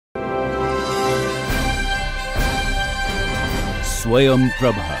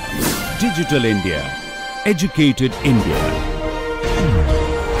SwayamPrabha. Digital India. Educated India.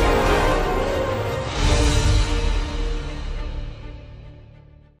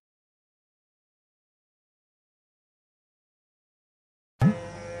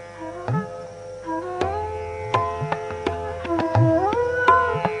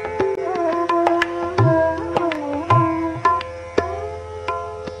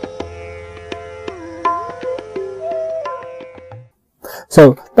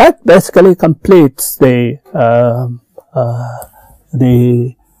 So that basically completes the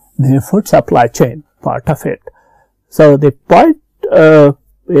food supply chain part of it. So the point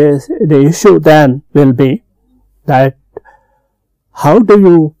is, the issue then will be that how do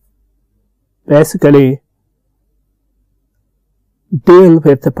you basically deal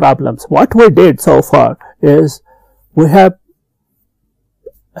with the problems. What we did so far is we have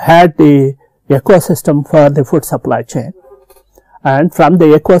had the ecosystem for the food supply chain. And from the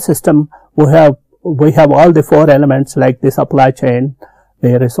ecosystem, we have all the four elements like the supply chain,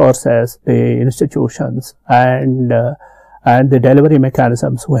 the resources, the institutions, and the delivery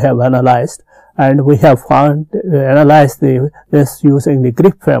mechanisms we have analyzed, and we have analyzed this using the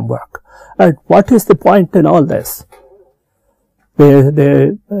GRIP framework. And what is the point in all this?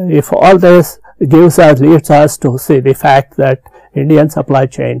 If all this leads us to see the fact that Indian supply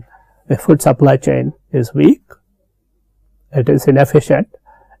chain, the food supply chain, is weak. It is inefficient.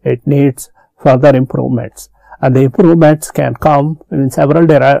 It needs further improvements, and the improvements can come in several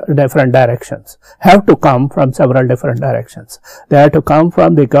different directions. Have to come from several different directions. They have to come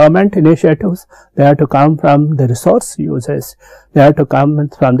from the government initiatives. They have to come from the resource uses. They have to come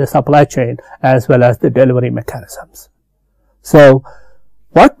from the supply chain as well as the delivery mechanisms. So,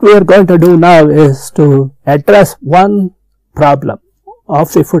 what we are going to do now is to address one problem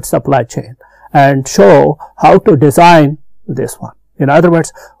of the food supply chain and show how to design this one. In other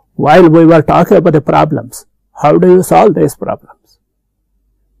words, while we were talking about the problems, how do you solve these problems?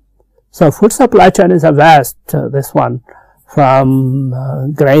 So, food supply chain is a vast, this one, from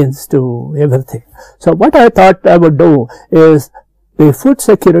grains to everything. So, what I thought I would do is the food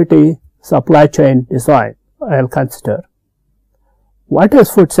security supply chain design I will consider. What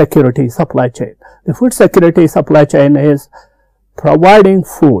is food security supply chain? The food security supply chain is providing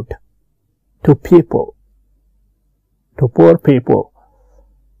food to people, to poor people,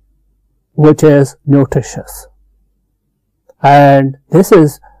 which is nutritious. And this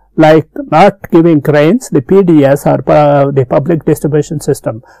is like not giving grains. The PDS, or the public distribution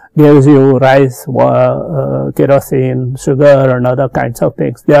system, gives you rice, kerosene, sugar, and other kinds of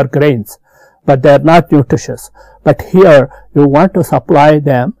things. They are grains, but they are not nutritious. But here you want to supply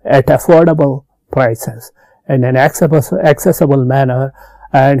them at affordable prices in an accessible manner,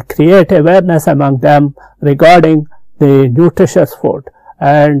 and create awareness among them regarding the nutritious food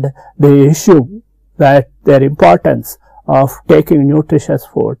and the issue that their importance of taking nutritious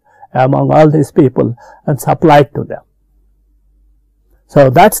food among all these people and supply it to them. So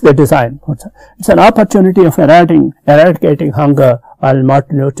that's the design. It's an opportunity of eradicating hunger and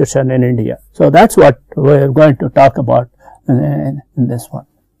malnutrition in India. So that's what we're going to talk about in this one.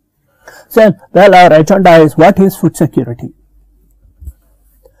 So, well, our agenda is what is food security.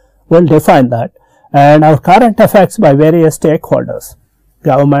 We'll define that, and our current effects by various stakeholders,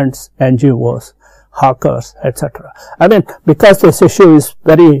 governments, NGOs, hawkers, etc. I mean, because this issue is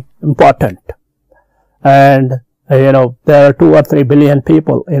very important, and there are 2 or 3 billion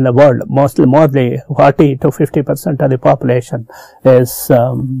people in the world, mostly more than 40 to 50% of the population is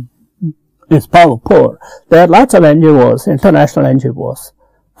poor. There are lots of NGOs, international NGOs,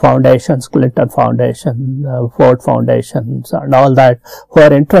 foundations, Clinton Foundation, Ford Foundations, and all that, who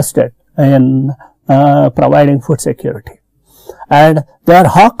are interested in providing food security. And there are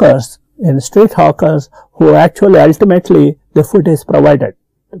hawkers, street hawkers, who actually ultimately the food is provided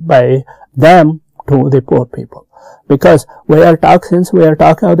by them to the poor people. Because since we are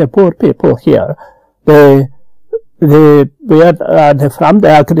talking of the poor people here, the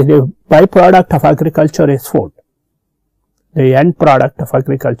byproduct of agriculture is food. The end product of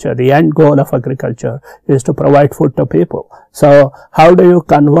agriculture, the end goal of agriculture is to provide food to people. So, how do you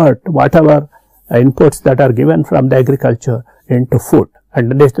convert whatever inputs that are given from the agriculture into food?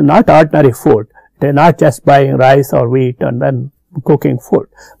 And it is not ordinary food. They are not just buying rice or wheat and then cooking food.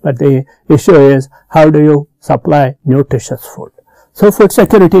 But the issue is, how do you supply nutritious food? So, food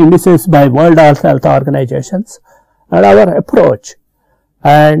security indices by World Health Organizations and our approach,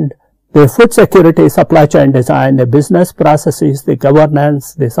 and the food security supply chain design, the business processes, the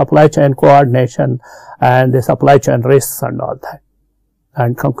governance, the supply chain coordination, and the supply chain risks and all that,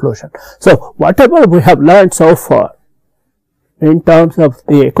 and conclusion. So, whatever we have learned so far in terms of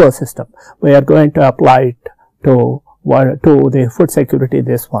the ecosystem. We are going to apply it to the food security,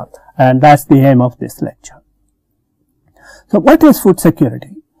 this one, and that's the aim of this lecture. So what is food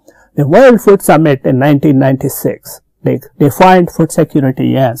security? The World Food Summit in 1996 defined food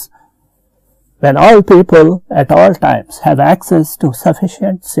security as when all people at all times have access to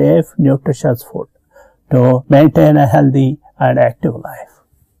sufficient, safe, nutritious food to maintain a healthy and active life.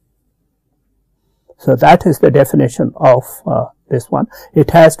 So that is the definition of this one.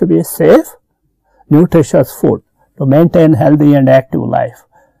 It has to be safe, nutritious food to maintain healthy and active life,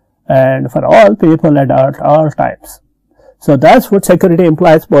 and for all people at all times. So thus food security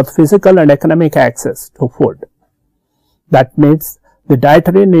implies both physical and economic access to food that meets the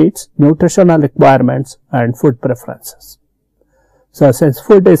dietary needs, nutritional requirements, and food preferences. So since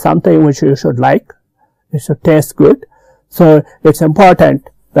food is something which you should like, it should taste good, so it's important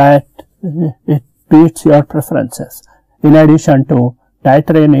that it meets your preferences in addition to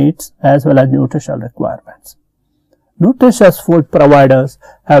dietary needs as well as nutritional requirements. Nutritious food providers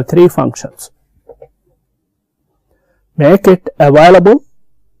have three functions: make it available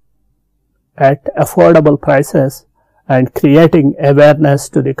at affordable prices and creating awareness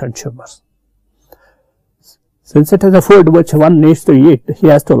to the consumers. Since it is a food which one needs to eat, he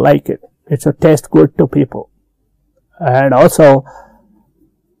has to like it. It should taste good to people. And also,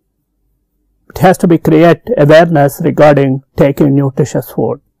 it has to be create awareness regarding taking nutritious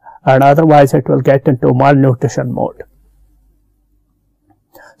food, and otherwise it will get into malnutrition mode.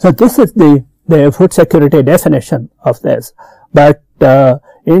 So this is the food security definition of this. But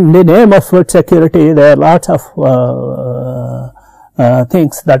in the name of food security, there are lots of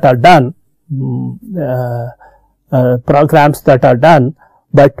things that are done, programs that are done,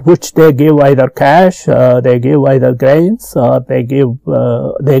 but which they give either cash, they give either grains, or they give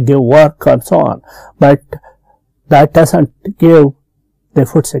work and so on. But that doesn't give the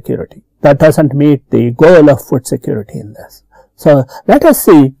food security. That doesn't meet the goal of food security in this. So let us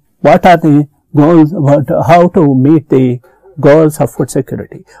see what are the goals, how to meet the goals of food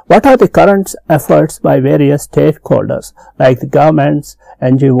security. What are the current efforts by various stakeholders like the governments,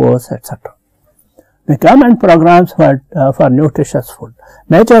 NGOs, etc. The government programs for nutritious food.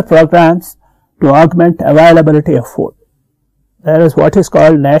 Major programs to augment availability of food. There is what is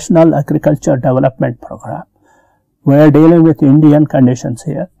called National Agriculture Development Program. We are dealing with Indian conditions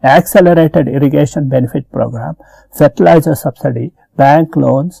here. Accelerated Irrigation Benefit Program, fertilizer subsidy, bank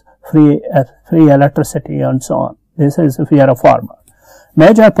loans, free electricity, and so on. This is if you are a farmer.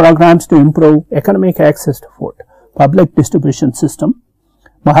 Major programs to improve economic access to food. Public distribution system,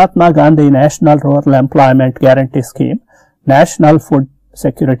 Mahatma Gandhi National Rural Employment Guarantee Scheme, National Food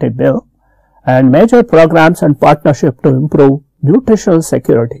Security Bill, and major programs and partnership to improve nutritional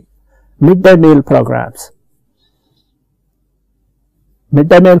security. Midday meal programs.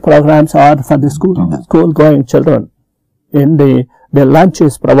 Midday meal programs are for the school going children. In the lunch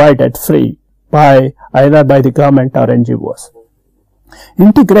is provided free by either by the government or NGOs.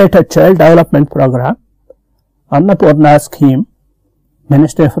 Integrated Child Development Program, Annapurna Scheme,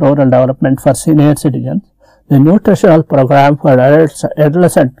 Ministry of Rural Development for senior citizens, the Nutritional Program for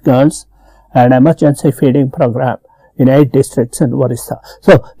adolescent girls, and Emergency Feeding Program in 8 districts in Orissa.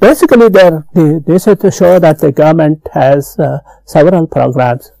 So basically this is to show that the government has several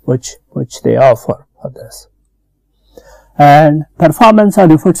programs which they offer for this. And performance of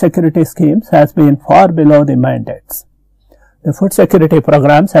the food security schemes has been far below the mandates. The food security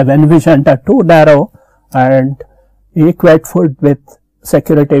programs have envisioned a too narrow and equate food with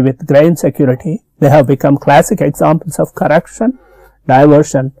security with grain security. They have become classic examples of corruption,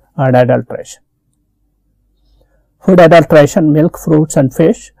 diversion, and adulteration. Food adulteration, milk, fruits, and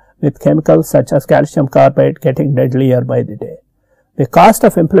fish with chemicals such as calcium carbide getting deadlier by the day. The cost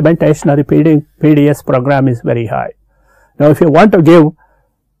of implementation of the PDS program is very high. Now, if you want to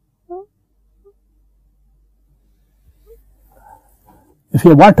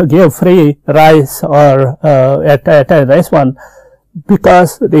give free rice or at a rice one,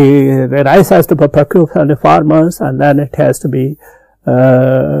 because the rice has to be procured from the farmers, and then it has to be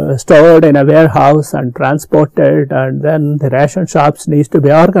stored in a warehouse and transported, and then the ration shops needs to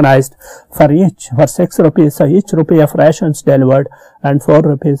be organized for 6 rupees. So each rupee of rations delivered and 4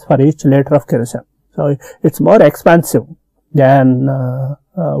 rupees for each liter of kerosene. So it's more expensive than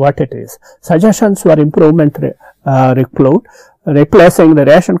what it is. Suggestions for improvement include replacing the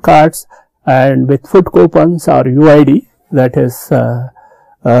ration cards and with food coupons or UID, that is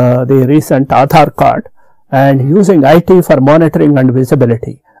the recent Aadhaar card, and using IT for monitoring and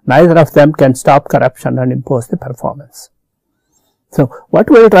visibility. Neither of them can stop corruption and impose the performance. So what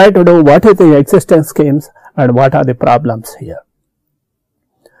we will try to do, what is the existing schemes and what are the problems here.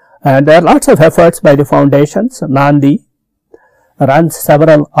 And there are lots of efforts by the foundations. Nandi runs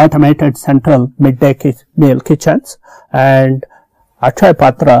several automated central midday meal kitchens, and Akshaya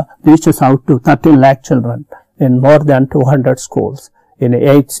Patra reaches out to 13 lakh children in more than 200 schools in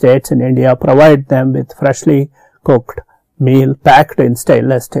 8 states in India, provide them with freshly cooked meal packed in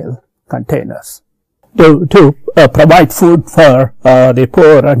stainless steel containers. To provide food for the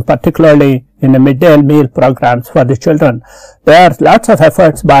poor, and particularly in the midday meal programs for the children, there are lots of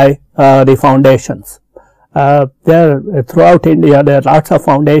efforts by the foundations. Throughout India, there are lots of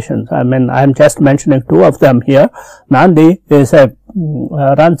foundations. I mean, I am just mentioning 2 of them here. Nandi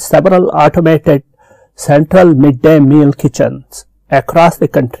runs several automated central midday meal kitchens across the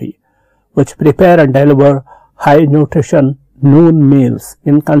country, which prepare and deliver high nutrition noon meals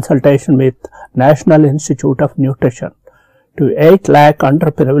in consultation with National Institute of Nutrition to 8 lakh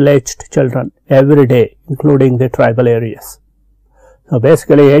underprivileged children every day, including the tribal areas. So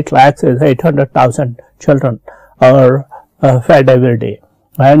basically 8 lakhs is 800,000 children are fed every day,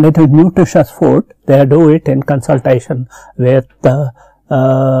 and it is nutritious food. They do it in consultation with the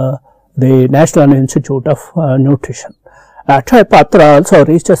National Institute of Nutrition. Akshaya Patra also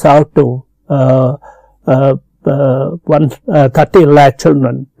reaches out to 30 lakh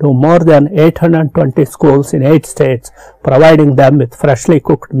children to more than 820 schools in 8 states, providing them with freshly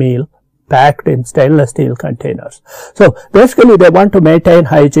cooked meal packed in stainless steel containers. So basically they want to maintain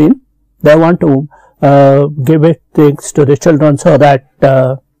hygiene. They want to give it things to the children so that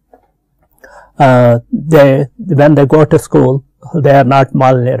when they go to school, they are not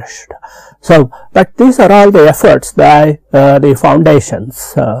malnourished. So, but these are all the efforts by the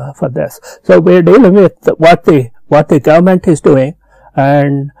foundations for this. So we are dealing with what the government is doing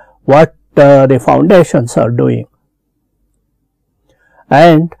and what the foundations are doing.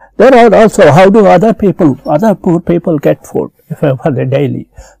 And there are also, how do other poor people get food for the daily?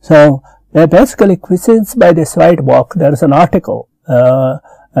 So they are basically cuisines by the sidewalk. There is an article for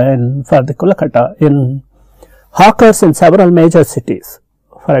the Kolkata in hawkers in several major cities.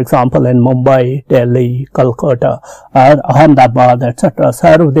 For example, in Mumbai, Delhi, Calcutta, Ahmedabad, etc.,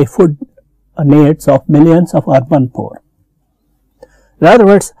 serve the food needs of millions of urban poor. In other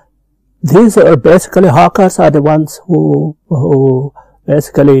words, these are basically hawkers are the ones who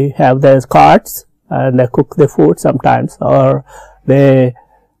basically have their carts and they cook the food sometimes, or they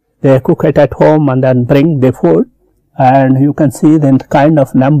cook it at home and then bring the food, and you can see the kind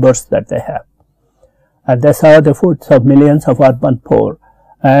of numbers that they have. And they serve the foods of millions of urban poor.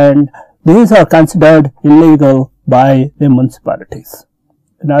 And these are considered illegal by the municipalities.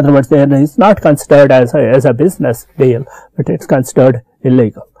 In other words, it is not considered as a business deal, but it's considered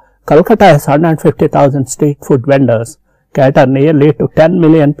illegal. Calcutta has 150,000 street food vendors, cater nearly to 10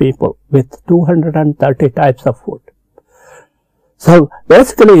 million people with 230 types of food. So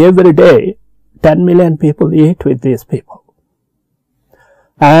basically every day 10 million people eat with these people.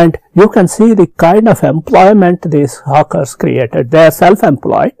 And you can see the kind of employment these hawkers created. They are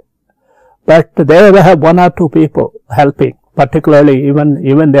self-employed, but they have 1 or 2 people helping, particularly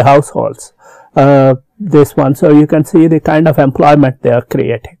even the households. This one, so you can see the kind of employment they are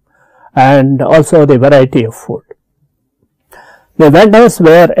creating, and also the variety of food. The vendors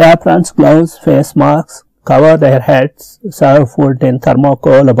wear aprons, gloves, face masks, cover their heads, serve food in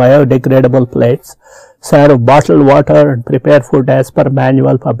thermocol, biodegradable plates, serve bottled water and prepare food as per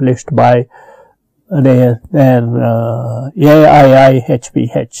manual published by their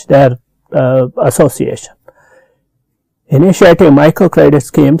AIIHPH, their association. Initiating microcredit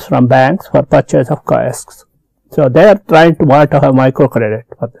schemes from banks for purchase of kiosks. So they are trying to want to have microcredit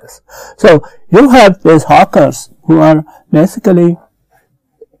for this. So you have these hawkers who are basically,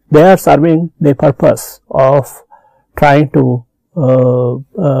 they are serving the purpose of trying to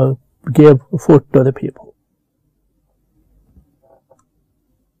give food to the people.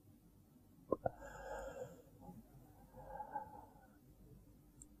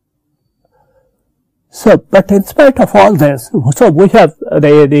 So, but in spite of all this, so we have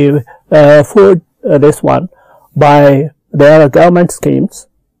the food, this one, there are government schemes,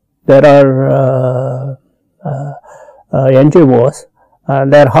 there are NGOs,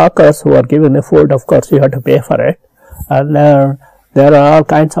 and there are hawkers who are giving the food. Of course, you have to pay for it, and there are all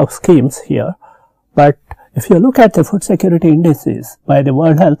kinds of schemes here. But if you look at the food security indices by the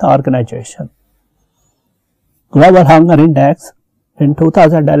World Health Organization, Global Hunger Index, in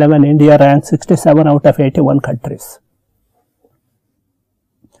 2011, India ranked 67 out of 81 countries.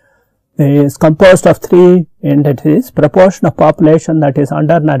 It is composed of 3 entities: proportion of population that is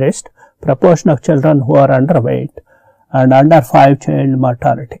undernourished, proportion of children who are underweight, and under 5 child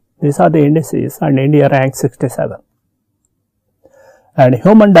mortality. These are the indices, and India ranks 67. And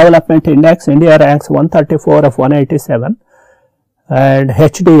Human Development Index, India ranks 134 of 187. And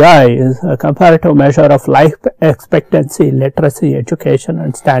HDI is a comparative measure of life expectancy, literacy, education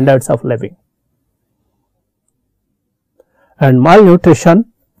and standards of living. And malnutrition,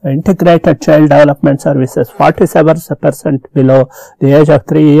 Integrated Child Development Services, 47% below the age of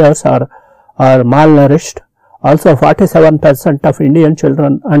 3 years are malnourished. Also 47% of Indian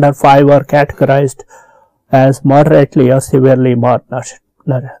children under 5 are categorized as moderately or severely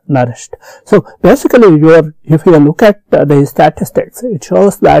malnourished. So basically if you look at the statistics, it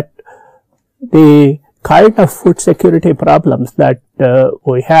shows that the kind of food security problems that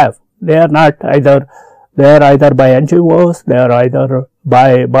we have, they are either by NGOs, they are either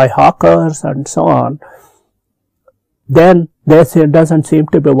by hawkers and so on, then this doesn't seem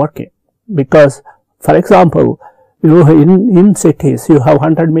to be working. Because, for example, in cities you have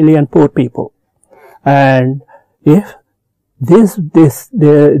 100 million poor people, and if they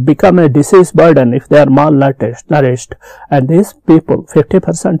become a disease burden if they are malnourished, and these people,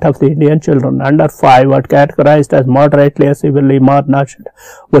 50% of the Indian children under 5 are categorized as moderately or severely malnourished,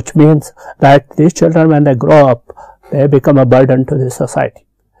 which means that these children, when they grow up, they become a burden to the society.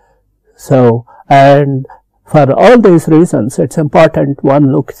 So, and for all these reasons, it's important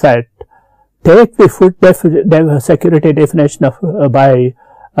one looks at, take the food security definition of by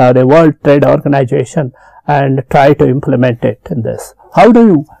the World Trade Organization and try to implement it in this.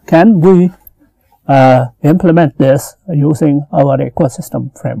 Can we implement this using our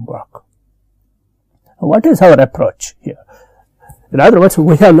ecosystem framework? What is our approach here? In other words,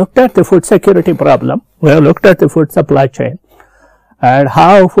 we have looked at the food security problem, we have looked at the food supply chain and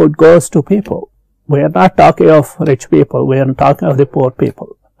how food goes to people. We are not talking of rich people, we are talking of the poor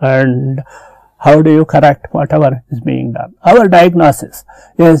people, and how do you correct whatever is being done? Our diagnosis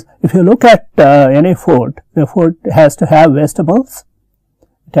is, if you look at any food, the food has to have vegetables,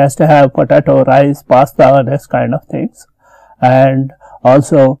 it has to have potato, rice, pasta, this kind of things, and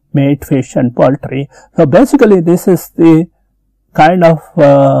also meat, fish and poultry. So basically this is the kind of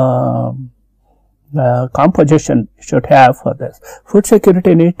composition you should have for this. Food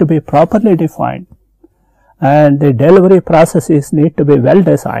security need to be properly defined, and the delivery processes need to be well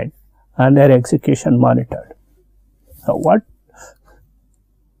designed and their execution monitored. So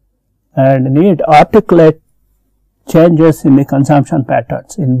and need articulate changes in the consumption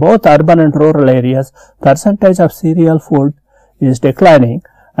patterns. In both urban and rural areas, percentage of cereal food is declining,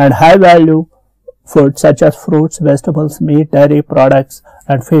 and high value food such as fruits, vegetables, meat, dairy products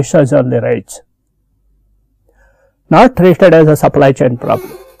and fish is on the rise. Not treated as a supply chain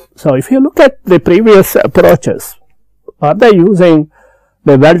problem. So if you look at the previous approaches, are they using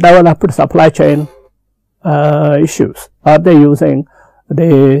the well-developed supply chain issues? Are they using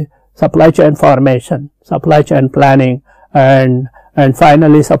the supply chain formation, supply chain planning, and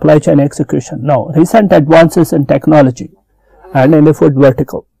finally supply chain execution? No. Recent advances in technology and in the food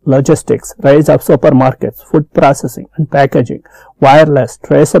vertical, logistics, rise of supermarkets, food processing and packaging, wireless,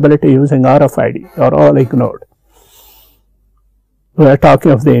 traceability using RFID are all ignored. We are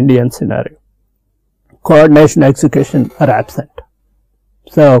talking of the Indian scenario. Coordination, execution are absent.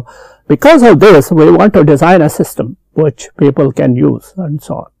 So, because of this, we want to design a system which people can use and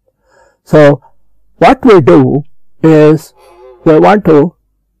so on. So, what we do is we want to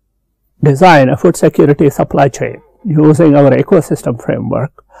design a food security supply chain using our ecosystem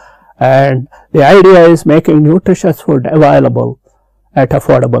framework, and the idea is making nutritious food available at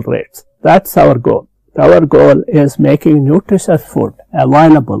affordable rates. That's our goal. Our goal is making nutritious food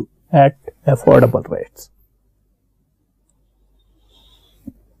available at affordable rates.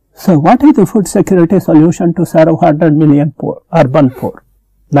 So, what is the food security solution to serve 100 million urban poor?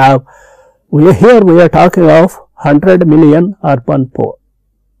 Now, here we are talking of 100 million urban poor.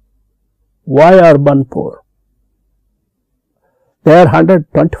 Why urban poor? There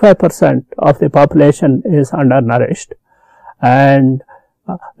 125% of the population is undernourished, and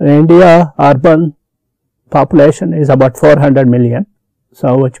India urban population is about 400 million.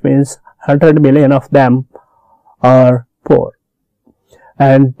 So, which means 100 million of them are poor.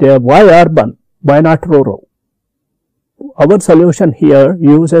 And why urban? Why not rural? Our solution here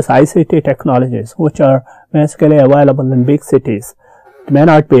uses ICT technologies which are basically available in big cities. It may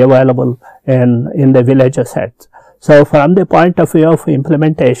not be available in the villages sets. So, from the point of view of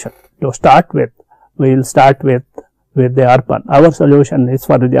implementation, to start with, we will start with the urban. Our solution is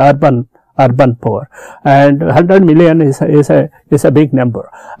for the urban poor, and 100 million is a big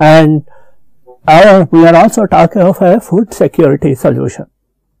number. And we are also talking of a food security solution.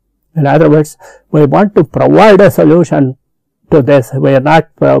 In other words, we want to provide a solution to this. We are not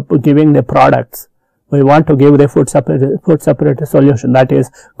giving the products, We want to give the food security solution, that is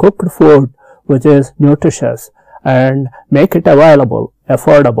cooked food which is nutritious, and make it available,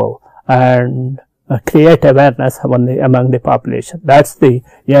 affordable, and create awareness among the population. That's the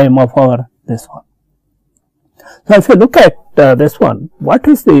aim of this one. So if you look at this one, what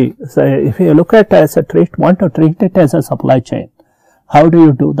is the, if you look at as a want to treat it as a supply chain, how do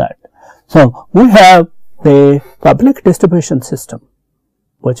you do that? So we have the public distribution system,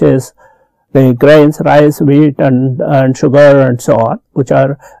 which is the grains, rice, wheat, and sugar, and so on, which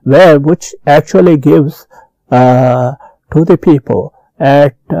actually gives to the people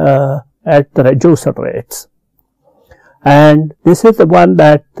at reduced rates. And this is the one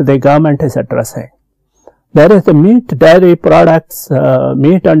that the government is addressing. There is the meat, dairy products,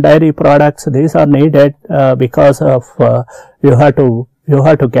 meat and dairy products. These are needed because of you have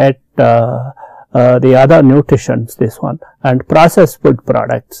to get the other nutritions, this one, and processed food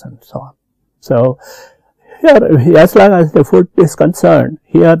products and so on. So here, as long as the food is concerned,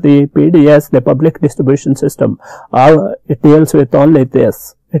 here the PDS, the public distribution system, it deals with only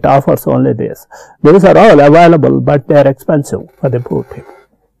this. It offers only this. These are all available, but they are expensive for the poor people.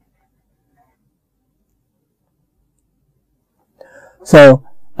 So,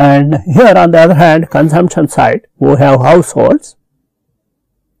 and here on the other hand, consumption side, we have households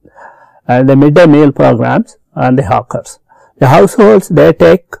and the midday meal programs and the hawkers. The households, they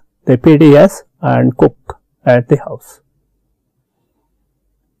take the PDS and cook at the house.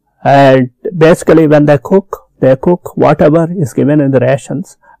 And basically when they cook whatever is given in the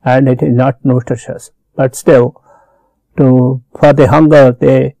rations, and it is not nutritious, but still for the hunger,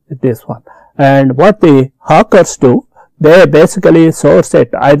 this one. And what the hawkers do, they basically source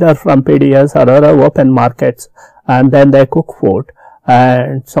it either from PDS or other open markets, and then they cook food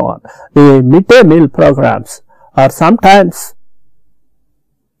and so on. The midday meal programs are sometimes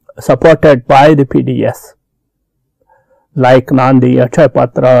supported by the PDS, like Nandi,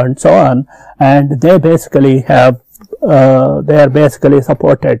 Achayapatra, and so on, and they basically have they are basically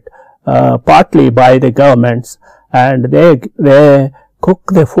supported partly by the governments, and they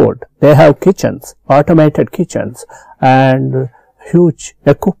cook the food. They have kitchens, automated kitchens, and huge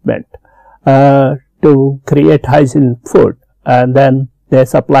equipment to create hygiene food, and then they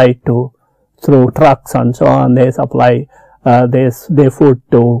supply through trucks and so on. They supply the food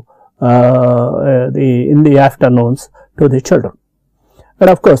to in the afternoons to the children, and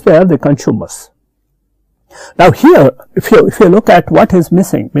of course they are the consumers. Now here, if you look at what is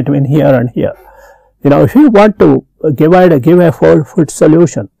missing between here and here, if you want to give a food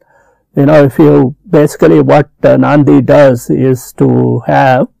solution, if you basically what Nandi does is to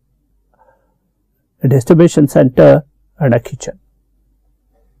have a distribution center and a kitchen.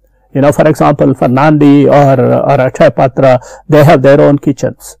 For example, for Nandi or Achayapatra, they have their own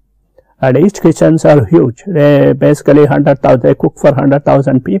kitchens, and each kitchens are huge. They basically 100,000. They cook for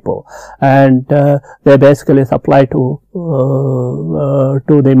 100,000 people, and they basically supply to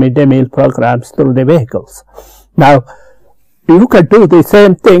the midday meal programs through the vehicles. Now, you can do the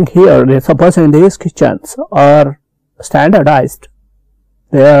same thing here. Supposing these kitchens are standardized,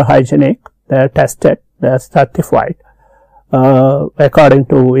 they are hygienic, they are tested, they are certified according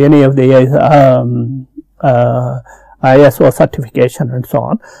to any of the ISO certification and so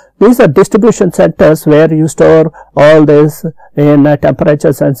on. These are distribution centers where you store all this in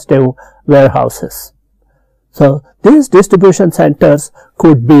temperature sensitive warehouses. So these distribution centers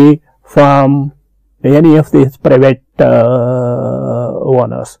could be from any of these private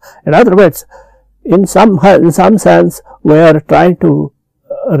owners. In other words, in some sense, we are trying to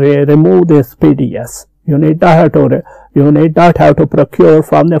remove this PDS. You need not have to procure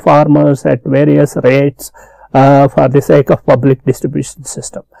from the farmers at various rates for the sake of public distribution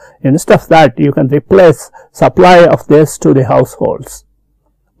system. Instead of that, you can replace supply of this to the households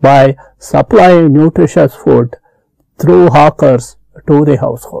by supplying nutritious food through hawkers to the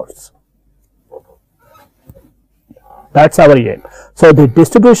households. That's our aim. So the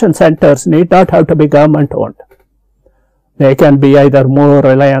distribution centers need not have to be government owned. They can be either More,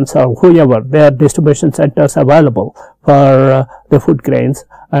 Reliance, or whoever. There are distribution centers available for the food grains,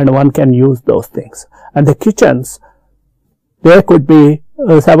 and one can use those things. And the kitchens, there could be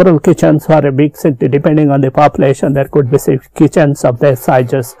several kitchens for a big city. Depending on the population, there could be kitchens of their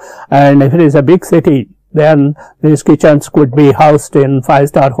sizes. And if it is a big city, then these kitchens could be housed in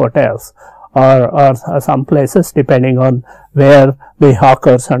 5-star hotels or some places, depending on where the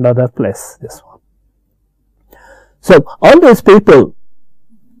hawkers and other place this one. So all these people,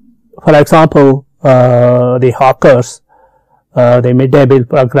 for example, the hawkers, the midday meal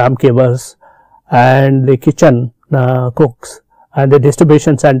program givers, and the kitchen cooks, and the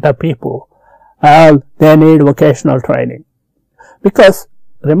distribution center people, they need vocational training. Because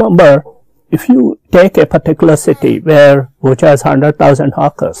remember, if you take a particular city which has 100,000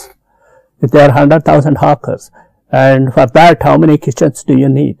 hawkers, if there are 100,000 hawkers, and for that, how many kitchens do you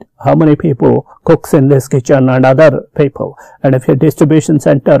need? How many people, cooks in this kitchen and other people, and if your distribution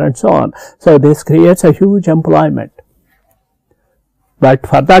center and so on. So this creates a huge employment. But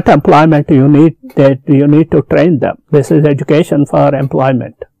for that employment, you need to train them. This is education for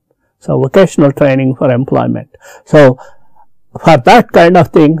employment. So vocational training for employment. So for that kind of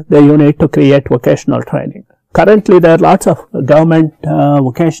thing, you need to create vocational training. Currently, there are lots of government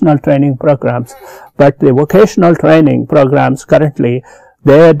vocational training programs, but the vocational training programs currently,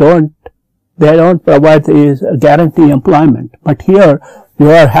 they don't provide these guarantee employment. But here, you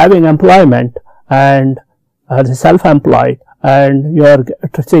are having employment and as self-employed, and you are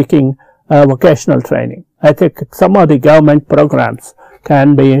seeking vocational training. I think some of the government programs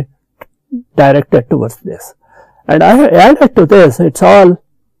can be directed towards this. And I added to this, it's all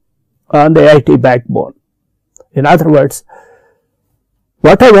on the IT backbone. In other words,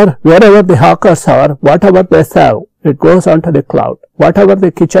 wherever the hawkers are, whatever they sell, it goes onto the cloud. Whatever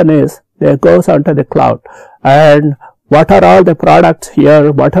the kitchen is, it goes onto the cloud. And what are all the products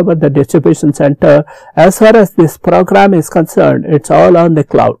here, whatever the distribution center, as far as this program is concerned, it's all on the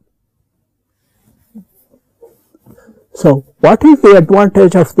cloud. So, what is the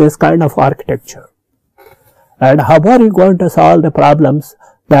advantage of this kind of architecture? And how are you going to solve the problems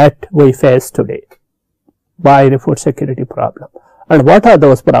that we face today by the food security problem? And what are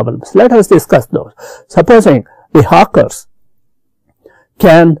those problems? Let us discuss those. Supposing the hawkers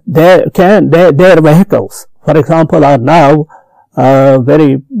their vehicles, for example, are now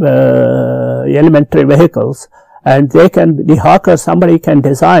very elementary vehicles, and the hawker, somebody can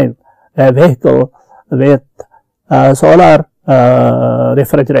design a vehicle with solar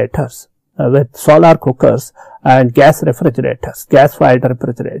refrigerators, with solar cookers and gas refrigerators, gas-fired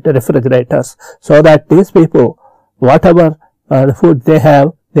refrigerators, so that these people, whatever the food they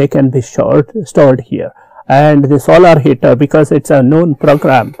have, they can be stored here. And the solar heater, because it's a known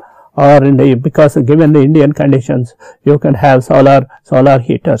program, or because given the Indian conditions, you can have solar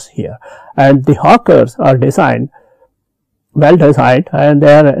heaters here. And the hawkers are well designed, and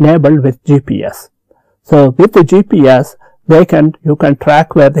they are enabled with GPS. So with the GPS, you can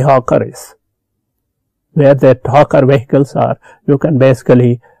track where the hawker is, where the hawker vehicles are. You can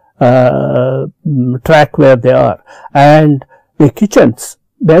basically track where they are. And the kitchens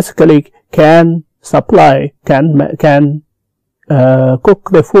basically can supply, can cook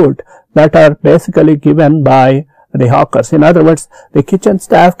the food that are basically given by the hawkers. In other words, the kitchen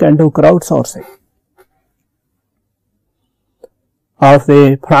staff can do crowdsourcing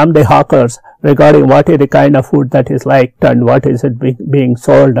from the hawkers regarding what is the kind of food that is liked and what is it being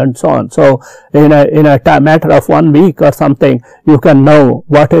sold and so on. So in a matter of 1 week or something, you can know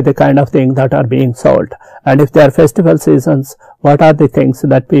what is the kind of thing that are being sold, and if there are festival seasons, what are the things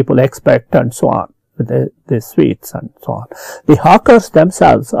that people expect and so on, the sweets and so on. The hawkers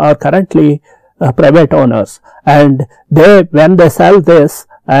themselves are currently private owners, and when they sell this,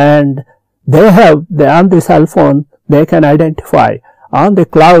 and on the cell phone, they can identify. On the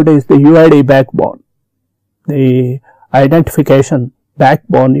cloud is the UID backbone, the identification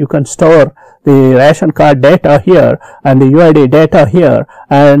backbone. You can store the ration card data here and the UID data here,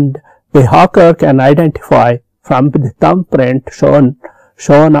 and the hawker can identify from the thumbprint shown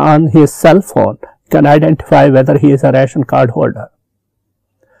on his cell phone, can identify whether he is a ration card holder.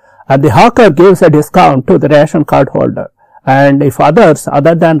 And the hawker gives a discount to the ration card holder, and if others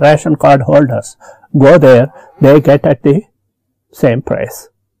other than ration card holders go there, they get at the same price.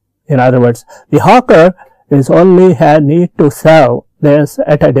 In other words, the hawker is only need to sell this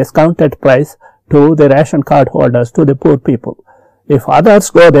at a discounted price to the ration card holders, to the poor people. If others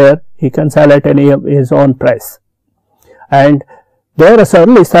go there, he can sell at his own price. And there are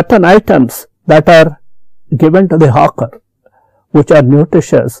certainly certain items that are given to the hawker, which are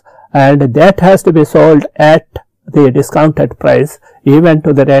nutritious, and that has to be sold at the discounted price even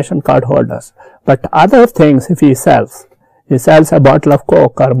to the ration card holders. But other things, if he sells a bottle of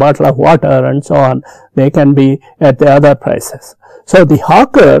Coke or a bottle of water and so on, they can be at the other prices. So the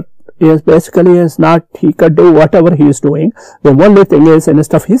hawker is he could do whatever he is doing. The only thing is,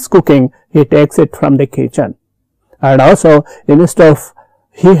 instead of his cooking, he takes it from the kitchen. And also,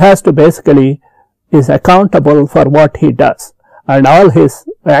 he has to is accountable for what he does, and all his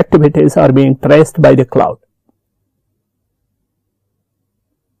activities are being traced by the cloud.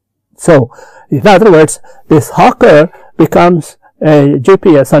 So, in other words, this hawker becomes a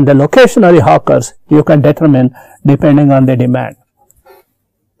GPS, and the location of the hawkers you can determine depending on the demand.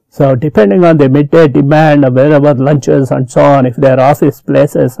 So depending on the midday demand, wherever lunches and so on, if there are office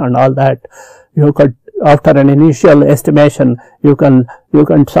places and all that, you could, after an initial estimation, you can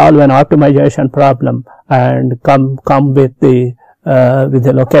solve an optimization problem and come with the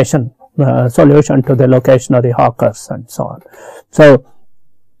location solution to the location of the hawkers and so on. So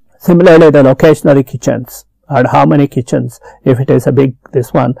similarly, the location of the kitchens, and how many kitchens, if it is a big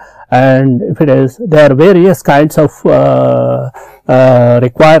this one, and if it is, there are various kinds of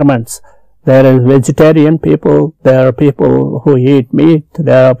requirements. There is vegetarian people, there are people who eat meat,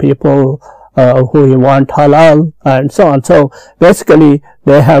 there are people who want halal and so on. So basically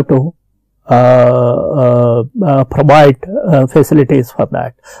they have to provide facilities for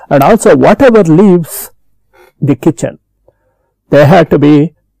that. And also whatever leaves the kitchen, they have to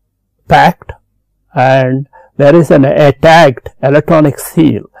be packed, and there is a tagged electronic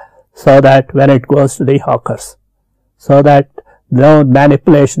seal, so that when it goes to the hawkers, so that no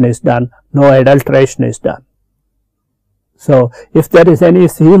manipulation is done, no adulteration is done. So if there is any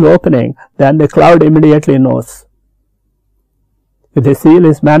seal opening, then the cloud immediately knows. If the seal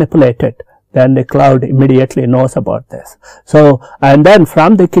is manipulated, then the cloud immediately knows about this. So, and then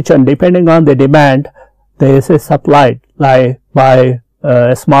from the kitchen, depending on the demand, this is supplied like by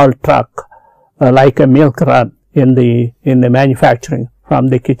a small truck, like a milk run in the manufacturing, from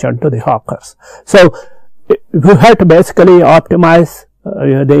the kitchen to the hawkers. So we have to basically optimize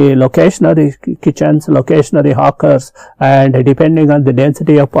the location of the kitchens, location of the hawkers, and depending on the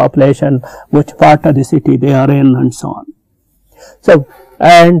density of population, which part of the city they are in, and so on. So,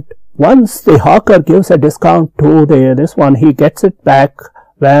 and once the hawker gives a discount to this one, he gets it back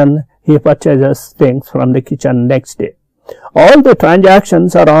when he purchases things from the kitchen next day. All the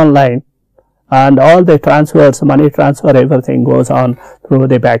transactions are online, and all the transfers, money transfer, everything goes on through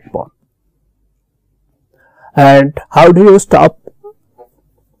the backbone. And how do you stop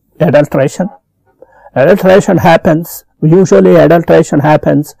adulteration? Adulteration happens, usually adulteration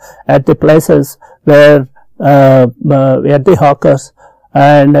happens at the places where at the hawkers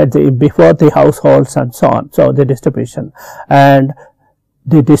and at before the households and so on. So the distribution, and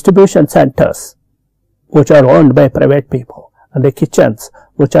the distribution centers, which are owned by private people, and the kitchens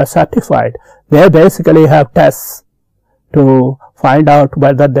which are certified, they basically have tests to find out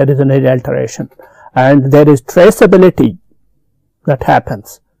whether there is an adulteration, and there is traceability that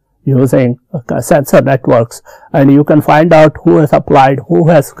happens using sensor networks, and you can find out who has applied, who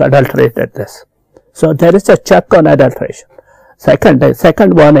has adulterated this. So there is a check on adulteration. Second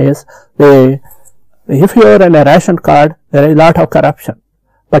one is if you are in a ration card, there is a lot of corruption,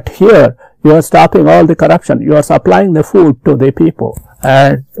 but here you are stopping all the corruption. You are supplying the food to the people,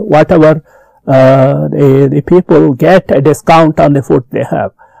 and whatever the people get a discount on the food they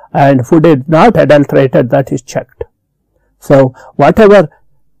have, and food is not adulterated, that is checked. So whenever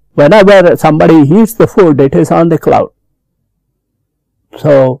somebody eats the food, it is on the cloud.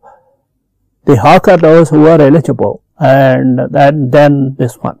 So the hawker knows who are eligible, and then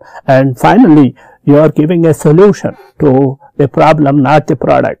this one. And finally, you are giving a solution to the problem, not the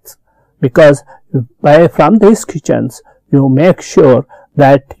products, because from these kitchens, you make sure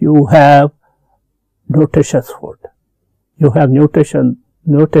that you have nutritious food. You have nutrition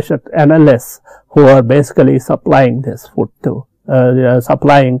analysts who are basically supplying this food to,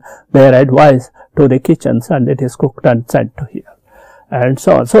 supplying their advice to the kitchens, and it is cooked and sent to here, and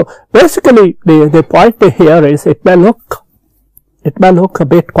so on. So basically, the point here is it may look a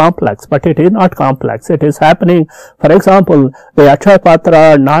bit complex, but it is not complex. It is happening. For example, the Akshaya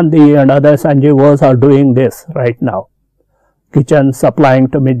Patra, Nandi, and other NGOs are doing this right now. Kitchens supplying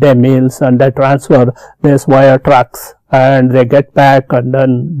to midday meals, and they transfer this via trucks, and they get back and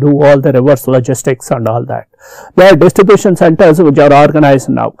then do all the reverse logistics and all that. There are distribution centers which are organized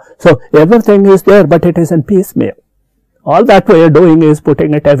now. So everything is there, but it is in piecemeal. All that we are doing is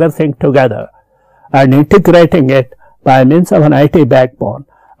putting everything together and integrating it by means of an IT backbone,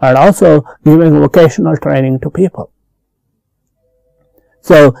 and also giving vocational training to people.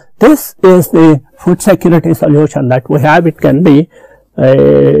 So this is the food security solution that we have. It can be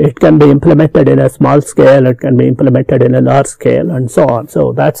implemented in a small scale, it can be implemented in a large scale, and so on.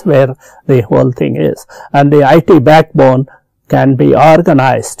 So that's where the whole thing is. And the IT backbone can be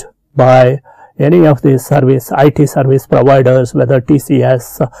organized by any of these IT service providers, whether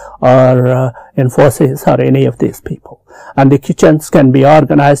TCS or Infosys or any of these people. And the kitchens can be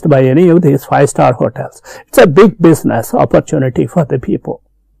organized by any of these 5-star hotels. It's a big business opportunity for the people.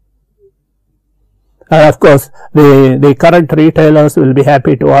 Of course, the current retailers will be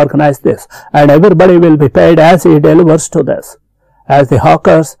happy to organize this, and everybody will be paid as he delivers to this. As the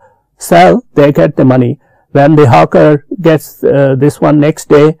hawkers sell, they get the money. when the hawker gets this one, next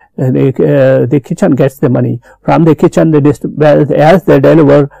day the kitchen gets the money. From the kitchen, as they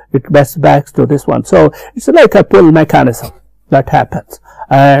deliver, it gets back to this one. So it's like a pull mechanism that happens.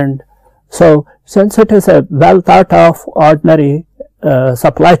 And so since it is a well thought of ordinary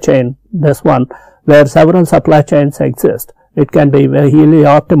supply chain, this one, where several supply chains exist, it can be very easily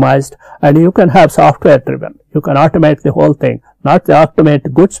optimized, and you can have software driven. You can automate the whole thing, not the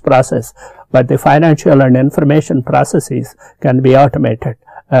automate goods process, but the financial and information processes can be automated,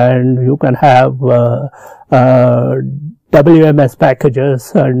 and you can have WMS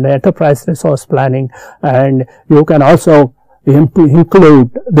packages and enterprise resource planning, and you can also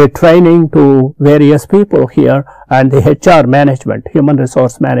include the training to various people here and the HR management, human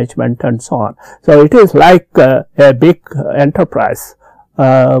resource management, and so on. So it is like a big enterprise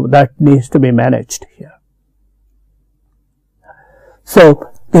that needs to be managed here. So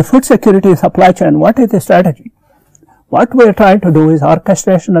the food security supply chain, what is the strategy? What we are trying to do is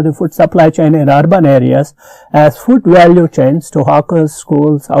orchestration of the food supply chain in urban areas as food value chains to hawkers,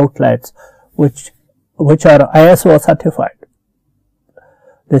 schools, outlets, which are ISO certified.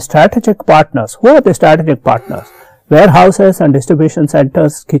 The strategic partners, who are the strategic partners? Warehouses and distribution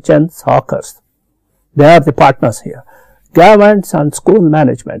centers, kitchens, hawkers. They are the partners here. Governments and school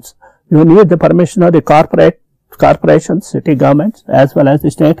managements. You need the permission of the corporations, city governments, as well as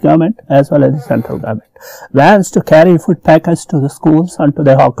the state government, as well as the central government. Vans to carry food packets to the schools and to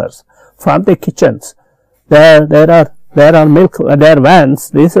the hawkers. From the kitchens, there are vans,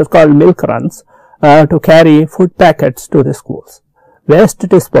 this is called milk runs, to carry food packets to the schools. Waste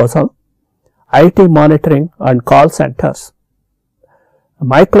disposal, IT monitoring and call centers.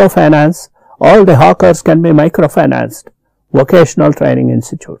 Microfinance, all the hawkers can be microfinanced. Vocational training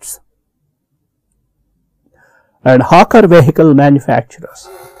institutes. And hawker vehicle manufacturers.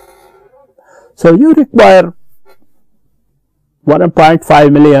 So you require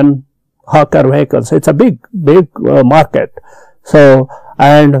 1.5 million hawker vehicles. It's a big market. So,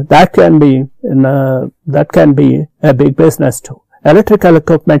 and that can be a big business too. Electrical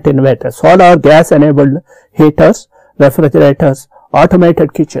equipment innovators, solar gas enabled heaters, refrigerators,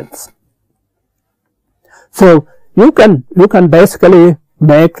 automated kitchens. So you can basically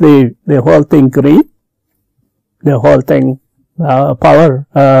make the whole thing green, the whole thing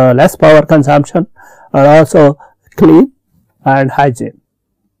less power consumption, and also clean and hygiene.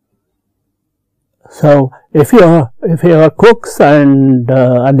 So if your cooks and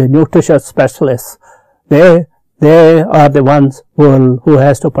the nutrition specialists, they are the ones who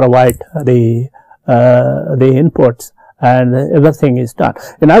has to provide the inputs, and everything is done.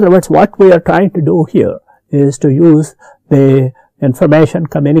 In other words, what we are trying to do here is to use the information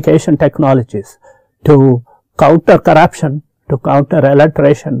communication technologies to counter corruption, to counter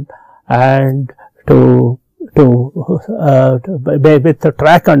adulteration, and with the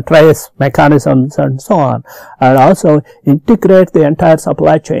track and trace mechanisms and so on, and also integrate the entire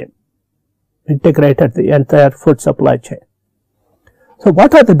supply chain. Integrated the entire food supply chain. So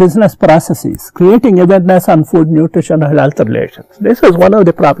what are the business processes? Creating awareness on food, nutrition and health relations. This is one of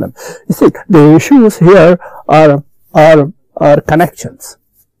the problems. You see, the issues here are connections.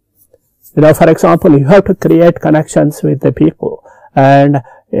 You know, for example, you have to create connections with the people and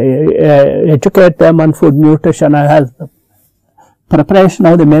educate them on food, nutrition and health. Preparation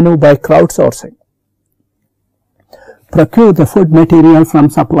of the menu by crowdsourcing. Procure the food material from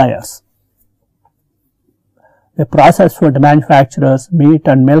suppliers. The processed food manufacturers, meat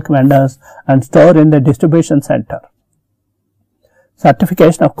and milk vendors, and store in the distribution center.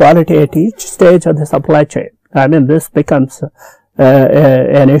 Certification of quality at each stage of the supply chain. I mean, this becomes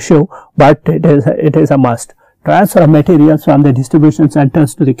an issue, but it is a must. Transfer of materials from the distribution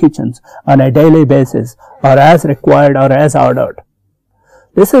centers to the kitchens on a daily basis, or as required or as ordered.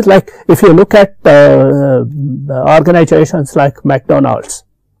 This is like, if you look at organizations like McDonald's,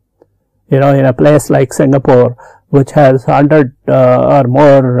 you know, in a place like Singapore, which has 100 or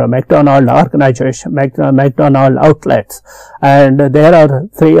more McDonald outlets, and there are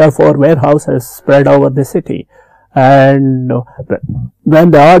 3 or 4 warehouses spread over the city. And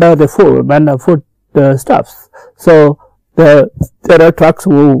when they order the food, when the food stuffs, so there are trucks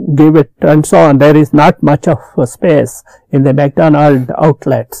who give it and so on. There is not much of space in the McDonald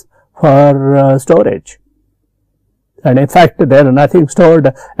outlets for storage. And in fact, there is nothing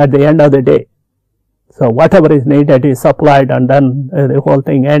stored at the end of the day. So whatever is needed is supplied, and then the whole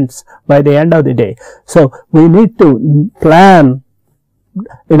thing ends by the end of the day. So we need to plan.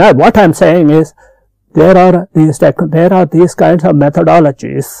 You know, what I'm saying is, there are these kinds of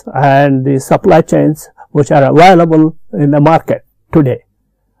methodologies and the supply chains which are available in the market today.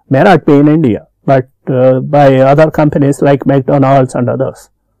 May not be in India, but by other companies like McDonald's and others.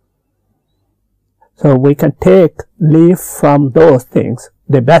 So we can take leaf from those things,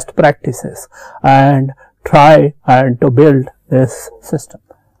 the best practices, and try and to build this system.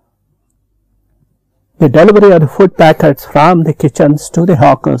 The delivery of the food packets from the kitchens to the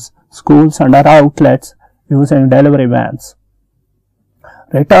hawkers, schools and other outlets using delivery vans.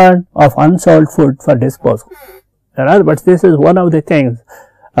 Return of unsold food for disposal. In other words, this is one of the things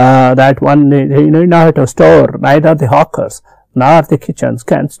that one need not to store. Neither the hawkers nor the kitchens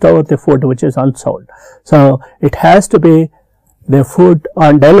can store the food which is unsold. So it has to be the food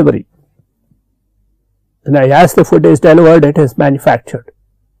on delivery. Now, as the food is delivered, it is manufactured.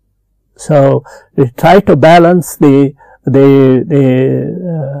 So we try to balance the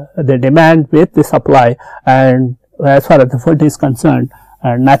demand with the supply, and as far as the food is concerned,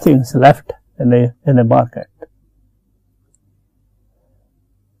 and nothing is left in the market.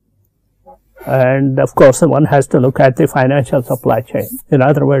 And of course, one has to look at the financial supply chain. In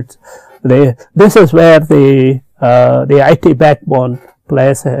other words, this is where the IT backbone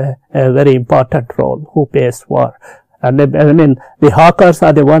plays a very important role. Who pays for? And the hawkers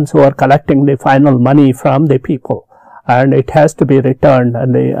are the ones who are collecting the final money from the people, and it has to be returned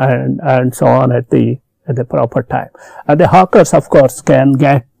and so on at the proper time. And the hawkers, of course, can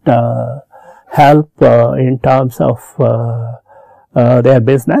get help in terms of their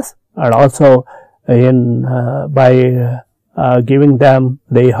business, and also in by giving them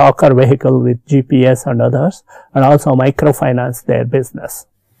the hawker vehicle with GPS and others, and also microfinance their business.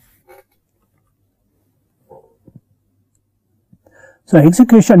 So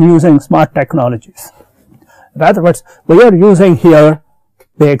execution using smart technologies. In other words, we are using here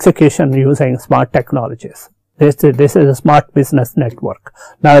the execution using smart technologies. This is a smart business network.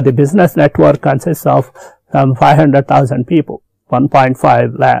 Now the business network consists of some 500,000 people,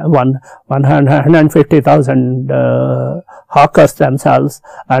 150,000 hawkers themselves,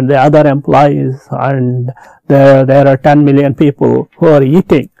 and the other employees, and there are 10 million people who are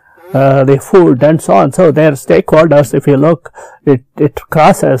eating the food and so on. So their stakeholders, if you look, it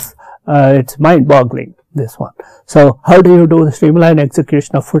crosses, it's mind-boggling, this one. So how do you do the streamlined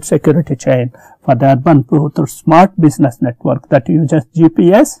execution of food security chain for the urban through smart business network that uses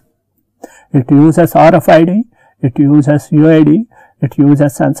GPS, it uses RFID, it uses UID, it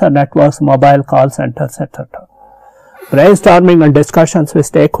uses sensor networks, mobile call centers, etc. Brainstorming and discussions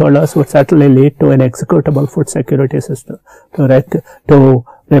with stakeholders would certainly lead to an executable food security system to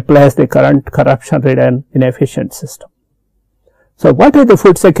replace the current corruption-ridden inefficient system. So what is the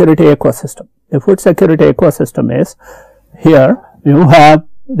food security ecosystem? The food security ecosystem is, here you have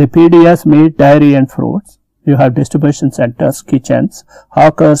the PDS, meat, dairy and fruits. You have distribution centers, kitchens,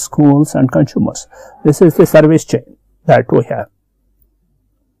 hawkers, schools and consumers. This is the service chain that we have.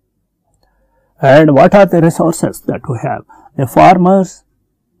 And what are the resources that we have? The farmers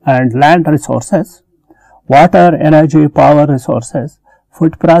and land resources, water, energy, power resources,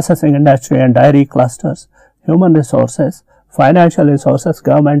 food processing industry and dairy clusters, human resources, financial resources,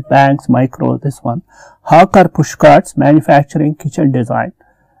 government, banks, micro, this one, hawker push carts, manufacturing, kitchen design,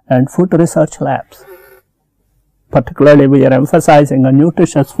 and food research labs. Particularly, we are emphasizing on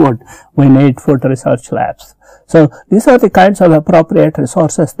nutritious food, we need food research labs. So these are the kinds of appropriate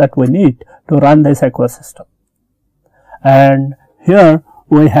resources that we need to run this ecosystem. And here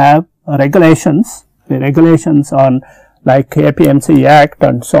we have regulations, the regulations on like APMC Act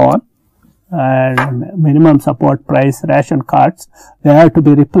and so on, and minimum support price, ration cards, they have to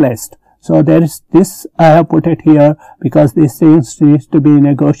be replaced. So there is this, I have put it here because these things need to be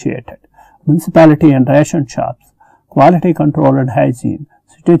negotiated. Municipality and ration shops, quality control and hygiene,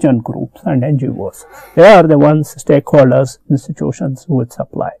 citizen groups and NGOs. They are the ones, stakeholders, institutions who would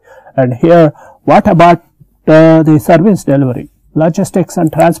supply. And here, what about the service delivery, logistics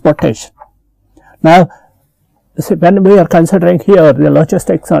and transportation? Now, see, when we are considering here the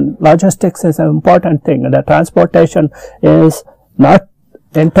logistics is an important thing. The transportation is not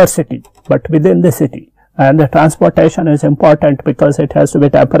intercity, but within the city. And the transportation is important because it has to be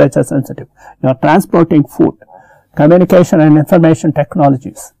temperature sensitive. You are transporting food. Communication and information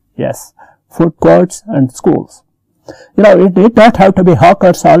technologies, yes, food courts and schools. You know, it need not have to be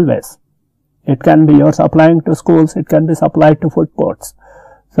hawkers always. It can be you're supplying to schools, it can be supplied to food courts.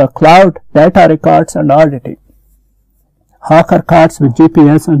 So cloud, data records and auditing. Hawker carts with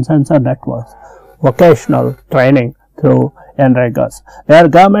GPS and sensor networks. Vocational training through NREGAs. There are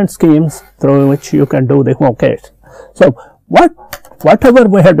government schemes through which you can do the vocation. So whatever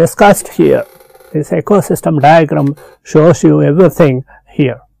we have discussed here, this ecosystem diagram shows you everything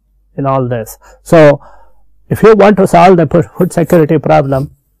here in all this. So if you want to solve the food security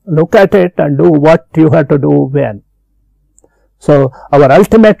problem, look at it and do what you have to do when. So our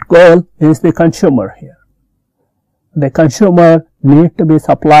ultimate goal is the consumer here. The consumer need to be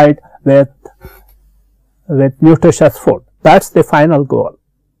supplied with nutritious food. That's the final goal.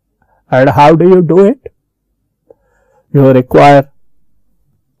 And how do you do it? You require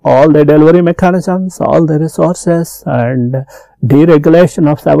all the delivery mechanisms, all the resources, and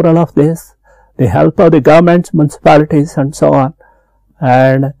deregulation of several of these, the help of the governments, municipalities, and so on.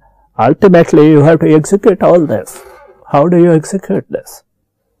 And ultimately, you have to execute all this. How do you execute this?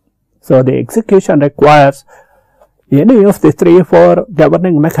 So the execution requires any of the 3 or 4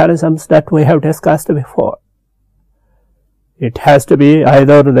 governing mechanisms that we have discussed before. It has to be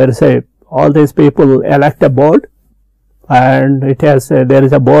either there is all these people elect a board, and there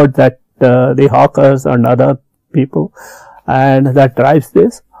is a board that the hawkers and other people, and that drives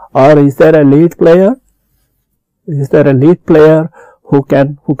this, or is there a lead player? Is there a lead player who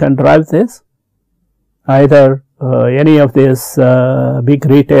can drive this? Either any of these big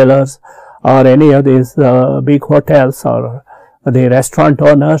retailers, or any of these big hotels, or the restaurant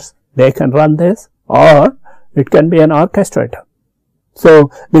owners, they can run this, or it can be an orchestrator.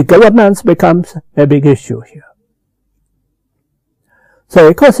 So the governance becomes a big issue here. So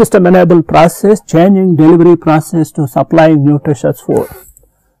ecosystem enabled process, changing delivery process to supplying nutritious food.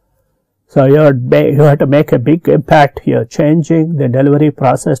 So you have to make a big impact here, changing the delivery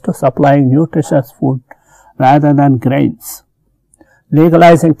process to supplying nutritious food rather than grains.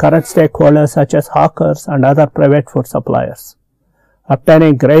 Legalizing current stakeholders such as hawkers and other private food suppliers.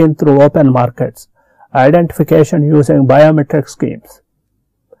 Obtaining grain through open markets. Identification using biometric schemes.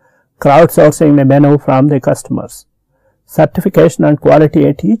 Crowdsourcing the menu from the customers. Certification and quality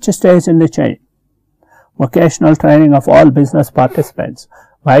at each stage in the chain. Vocational training of all business participants.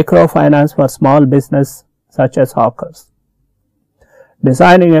 Microfinance for small business such as hawkers.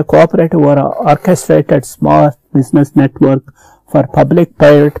 Designing a cooperative or orchestrated small business network for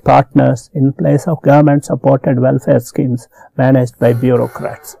public-private partners in place of government-supported welfare schemes managed by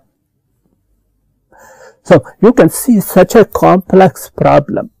bureaucrats. So you can see such a complex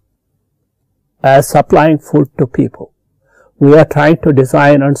problem as supplying food to people. We are trying to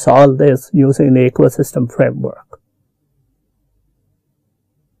design and solve this using the ecosystem framework.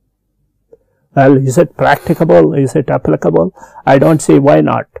 Well, is it practicable? Is it applicable? I don't see why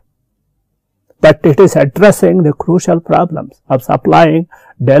not. But it is addressing the crucial problems of supplying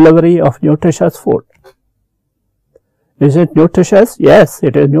delivery of nutritious food. Is it nutritious? Yes,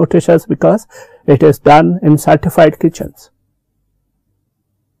 it is nutritious because it is done in certified kitchens.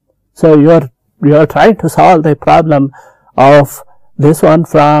 So you are trying to solve the problem of this one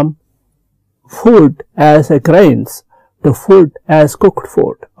from food as a grains to food as cooked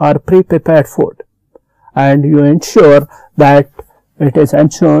food or pre-prepared food, and you ensure that it is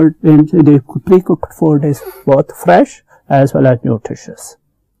ensured the pre-cooked food is both fresh as well as nutritious.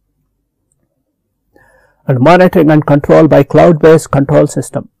 And monitoring and control by cloud-based control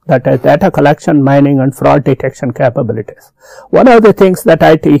system, that is data collection, mining, and fraud detection capabilities. One of the things that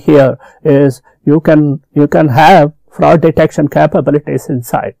I see here is you can have fraud detection capabilities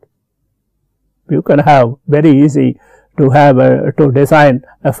inside. You can have very easy to design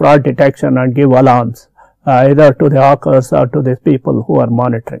a fraud detection and give alarms either to the hawkers or to the people who are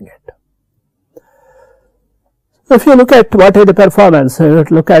monitoring it. If you look at what is the performance,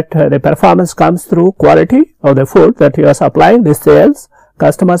 look at the performance comes through quality of the food that you are supplying, the sales,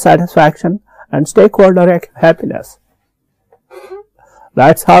 customer satisfaction, and stakeholder happiness.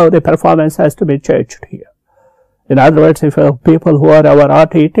 That's how the performance has to be judged here. In other words, if people who are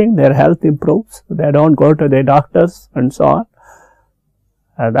not eating, their health improves, they don't go to the doctors and so on.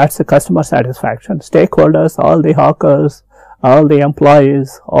 That's the customer satisfaction. Stakeholders, all the hawkers, all the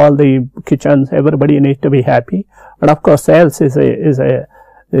employees, all the kitchens, everybody needs to be happy. And of course, sales is the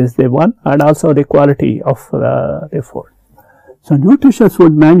one, and also the quality of the food. So nutritious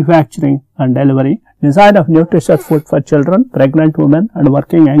food manufacturing and delivery, design of nutritious food for children, pregnant women, and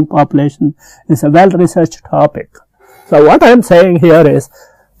working young population is a well-researched topic. So what I am saying here is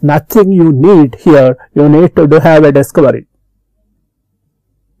nothing you need here. You need to have a discovery.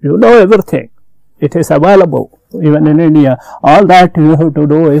 You know everything. It is available even in India. All that you have to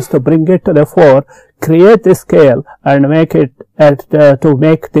do is to bring it to the fore, create the scale, and make it to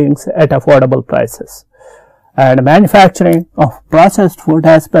make things at affordable prices. And manufacturing of processed food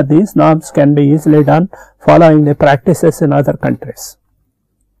as per these norms can be easily done following the practices in other countries.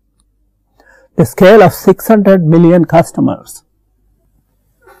 The scale of 600 million customers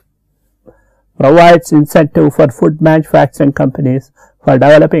provides incentive for food manufacturing companies for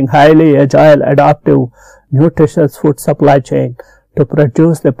developing highly agile, adaptive, nutritious food supply chain to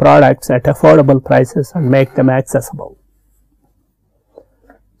produce the products at affordable prices and make them accessible.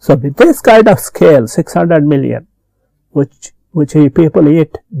 So with this kind of scale, 600 million, which people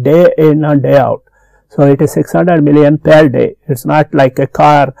eat day in and day out. So it is 600 million per day. It's not like a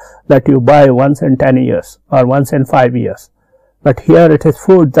car that you buy once in 10 years or once in 5 years. But here it is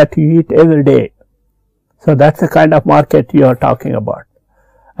food that you eat every day. So that's the kind of market you are talking about.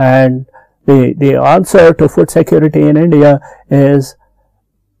 And the answer to food security in India is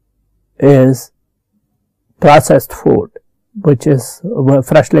processed food, which is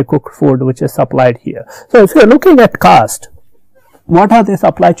freshly cooked food, which is supplied here. So if you are looking at cost, what are the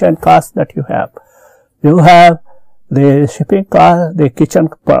supply chain costs that you have? You have the shipping cost, the kitchen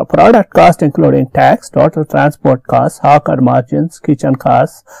product cost including tax, total transport costs, hawker margins, kitchen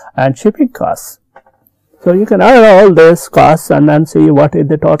costs and shipping costs. So you can add all these costs and then see what is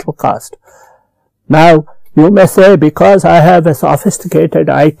the total cost. Now you may say, because I have a sophisticated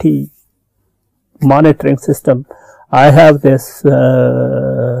IT monitoring system, I have this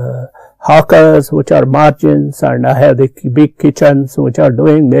hawkers which are margins, and I have the big kitchens which are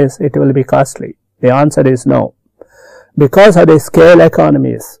doing this, it will be costly. The answer is no. Because of the scale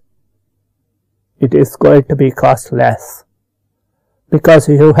economies, it is going to be cost less. Because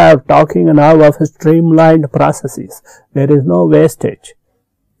you have talking now of streamlined processes, there is no wastage,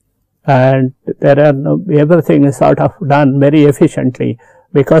 and there are no, everything is sort of done very efficiently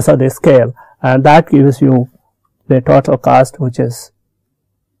because of the scale, and that gives you the total cost which is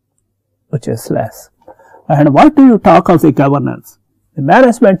less. And what do you talk of the governance? The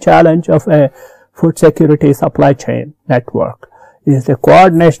management challenge of a food security supply chain network is the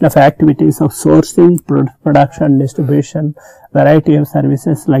coordination of activities of sourcing, production, distribution, variety of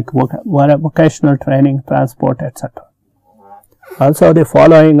services like vocational training, transport, etc. Also the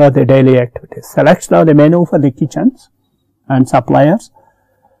following are the daily activities: selection of the menu for the kitchens and suppliers,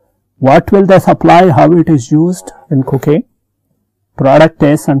 what will they supply, how it is used in cooking, product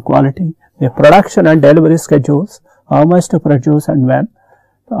taste and quality, the production and delivery schedules, how much to produce and when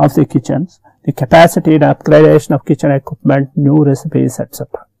of the kitchens, the capacity and upgradation of kitchen equipment, new recipes,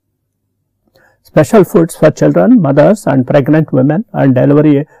 etc. Special foods for children, mothers and pregnant women and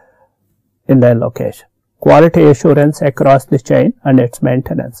delivery in their location. Quality assurance across the chain and its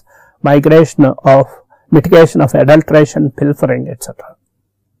maintenance. Mitigation of adulteration, pilfering, etc.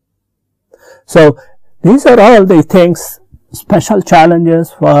 So these are all the things, special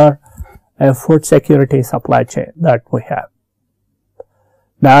challenges for a food security supply chain that we have.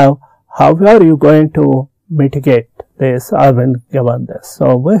 Now, how are you going to mitigate this or when govern this?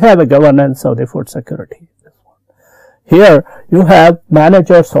 So we have a governance of the food security. Here you have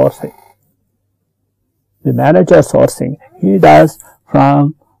manager sourcing. The manager sourcing, he does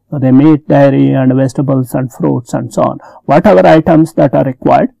from the meat, dairy and vegetables and fruits and so on. Whatever items that are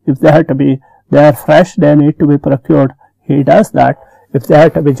required, if they have to be, they are fresh, they need to be procured, he does that. If they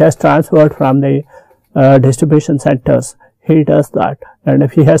have to be just transferred from the distribution centers, he does that. And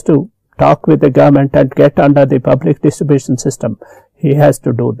if he has to talk with the government and get under the public distribution system, he has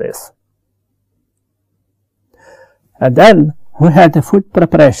to do this. And then we have the food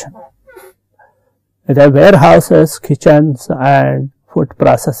preparation. There are warehouses, kitchens and food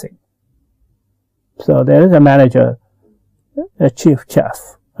processing. So there is a manager, a chief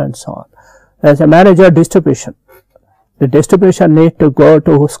chef and so on. There is a manager distribution. The distribution need to go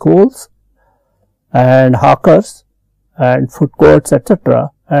to schools and hawkers and food courts, etc.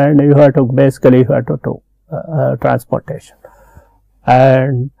 And you have to basically do transportation,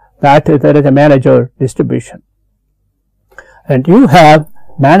 and that is, there is a manager distribution. And you have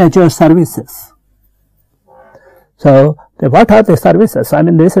manager services. So what are the services? I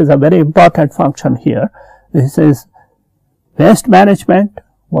mean, this is a very important function here. This is waste management,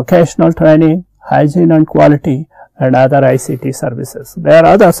 vocational training, hygiene and quality, and other ICT services. There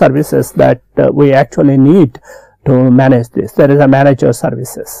are other services that we actually need to manage this. There is a manager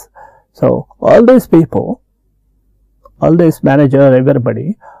services. So all these people, all these manager,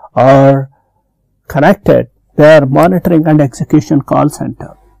 everybody are connected. They are monitoring and execution call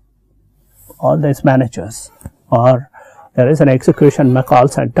center. All these managers, or there is an execution call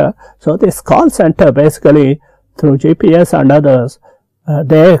center. So this call center basically through GPS and others,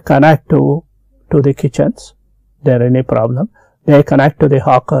 they connect to the kitchens. There any problem, they connect to the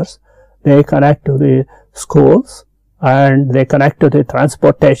hawkers, they connect to the schools, and they connect to the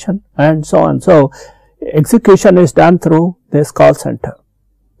transportation and so on. So execution is done through this call center.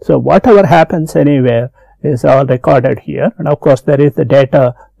 So whatever happens anywhere is all recorded here, and of course there is the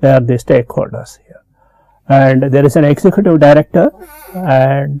data, there are the stakeholders here, and there is an executive director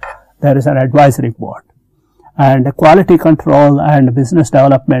and there is an advisory board, and quality control and business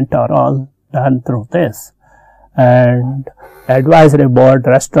development are all done through this. And advisory board,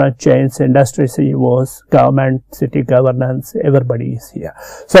 restaurant chains, industry CEOs, government, city governance, everybody is here.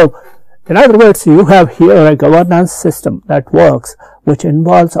 So, in other words, you have here a governance system that works, which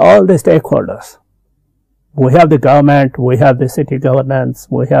involves all the stakeholders. We have the government, we have the city governance,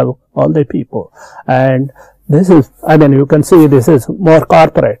 we have all the people. And this is, I mean, you can see this is more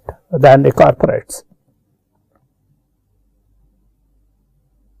corporate than the corporates.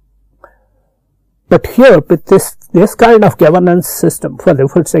 But here, with this kind of governance system for the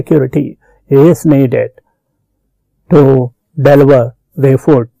food security is needed to deliver the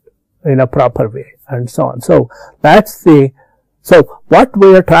food in a proper way and so on. So, that's so what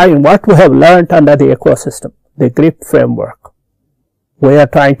we are trying, what we have learned under the ecosystem, the GRIP framework, we are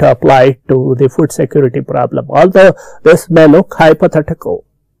trying to apply to the food security problem. Although this may look hypothetical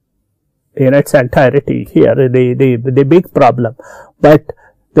in its entirety here, the big problem, but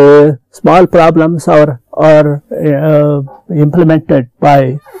the small problems are implemented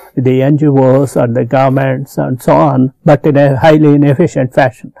by the NGOs or the governments and so on, but in a highly inefficient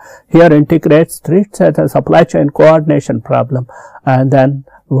fashion. Here treats it as a supply chain coordination problem, and then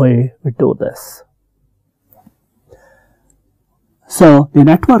we do this. So, the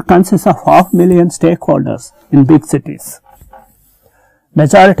network consists of 500,000 stakeholders in big cities.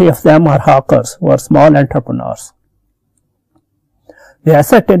 Majority of them are hawkers or small entrepreneurs. The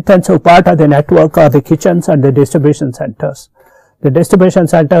asset-intensive part of the network are the kitchens and the distribution centers. The distribution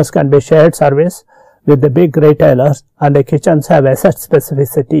centers can be shared service with the big retailers, and the kitchens have asset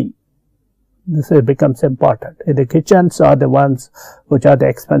specificity. This becomes important. The kitchens are the ones which are the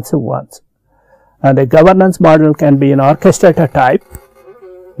expensive ones. And the governance model can be an orchestrator type,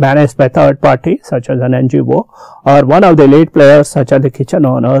 managed by third party such as an NGO, or one of the lead players such as the kitchen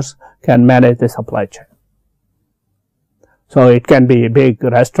owners can manage the supply chain. So, it can be big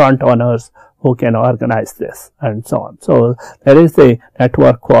restaurant owners who can organize this and so on. So, there is the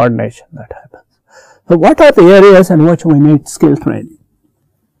network coordination that happens. So, what are the areas in which we need skill training?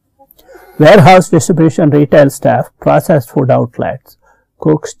 Warehouse distribution, retail staff, processed food outlets,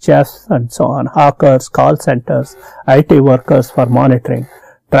 cooks, chefs and so on, hawkers, call centers, IT workers for monitoring,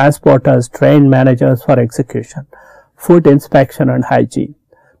 transporters, train managers for execution, food inspection and hygiene.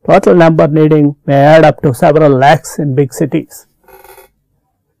 Total number needing may add up to several lakhs in big cities.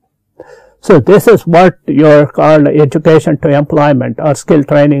 So, this is what you are called education to employment or skill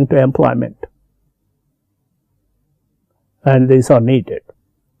training to employment, and these are needed.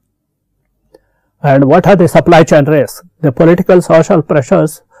 And what are the supply chain risks? The political social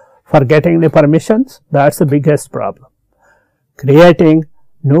pressures for getting the permissions, that's the biggest problem. Creating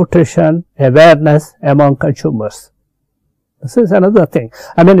nutrition awareness among consumers. This is another thing.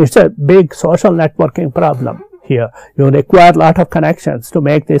 I mean, it's a big social networking problem here. You require a lot of connections to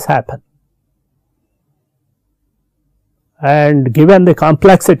make this happen. And given the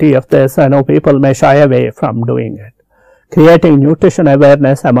complexity of this, I know people may shy away from doing it. Creating nutrition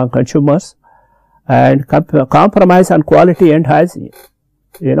awareness among consumers and compromise on quality and hygiene.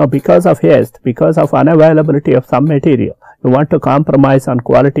 You know, because of haste, because of unavailability of some material, you want to compromise on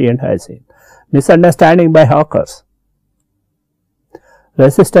quality and hygiene. Misunderstanding by hawkers.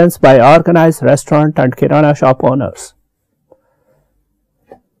 Resistance by organized restaurant and kirana shop owners.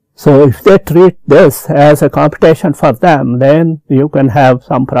 So, if they treat this as a competition for them, then you can have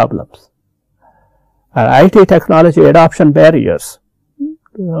some problems. IT technology adoption barriers.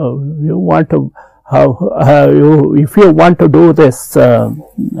 You want to, if you want to do this kind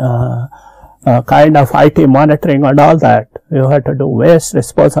of IT monitoring and all that, you have to do waste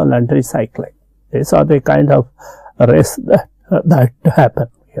disposal and recycling. These are the kind of risks that happen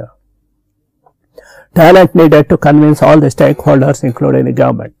here. Talent needed to convince all the stakeholders, including the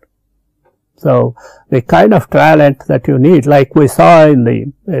government. So, the kind of talent that you need, like we saw in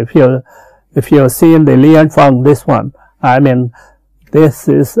the, if you have seen the Li and Feng, this one, I mean, this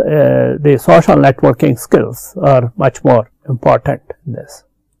is the social networking skills are much more important in this.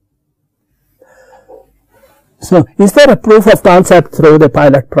 So, is there a proof of concept through the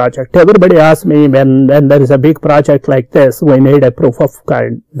pilot project? Everybody asks me when there is a big project like this, we need a proof of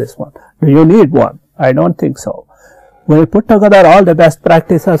kind, this one. Do you need one? I don't think so. We put together all the best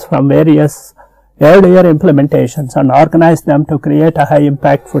practices from various earlier implementations and organize them to create a high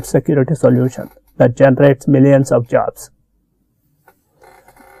impact food security solution that generates millions of jobs.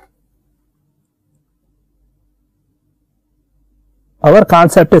 Our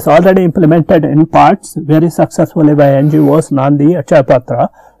concept is already implemented in parts very successfully by NGOs Nandi, Achapatra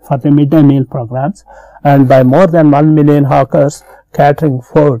for the midday meal programs and by more than 1 million hawkers catering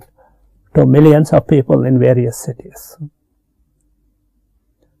food to millions of people in various cities.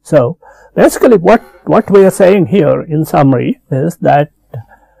 So basically what we are saying here in summary is that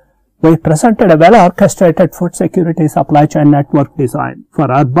we presented a well orchestrated food security supply chain network design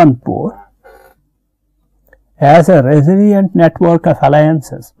for urban poor as a resilient network of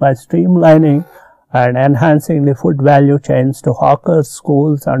alliances by streamlining and enhancing the food value chains to hawkers,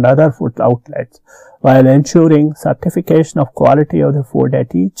 schools and other food outlets, while ensuring certification of quality of the food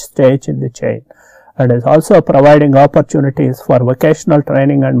at each stage in the chain, and is also providing opportunities for vocational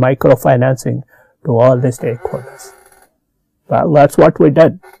training and microfinancing to all the stakeholders. Well, that's what we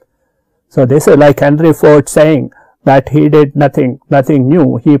did. So this is like Henry Ford saying that he did nothing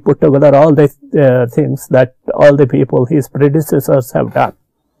new. He put together all the things that all the people, his predecessors, have done.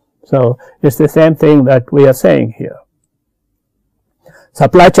 So it's the same thing that we are saying here.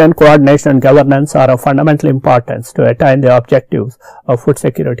 Supply chain coordination and governance are of fundamental importance to attain the objectives of food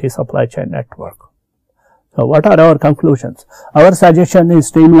security supply chain network. So what are our conclusions? Our suggestion is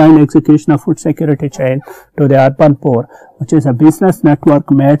streamline execution of food security chain to the urban poor, which is a business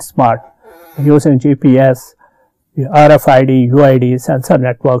network made smart using GPS, RFID, UID, sensor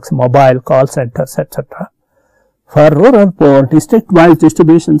networks, mobile call centers, etc. For rural poor, district-wise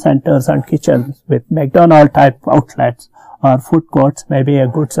distribution centers and kitchens with McDonald's type outlets or food courts may be a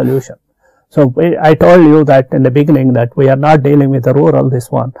good solution. So I told you that in the beginning that we are not dealing with the rural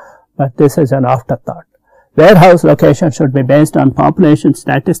this one, but this is an afterthought. Warehouse location should be based on population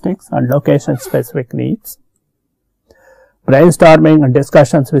statistics and location specific needs. Brainstorming and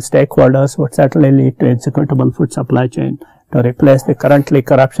discussions with stakeholders would certainly lead to executable food supply chain to replace the currently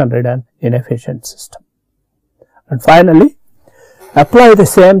corruption-ridden inefficient system. And finally, apply the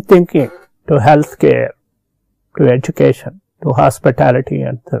same thinking to healthcare, to education, to hospitality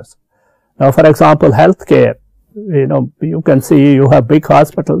and others. Now, for example, healthcare, you can see you have big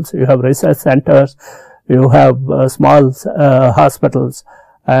hospitals, you have research centers, you have small hospitals,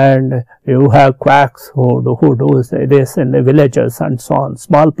 and you have quacks who do this in the villages and so on,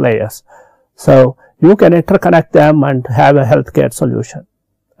 small players. So you can interconnect them and have a healthcare solution.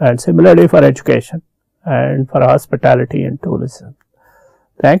 And similarly for education and for hospitality and tourism.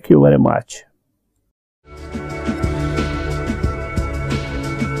 Thank you very much.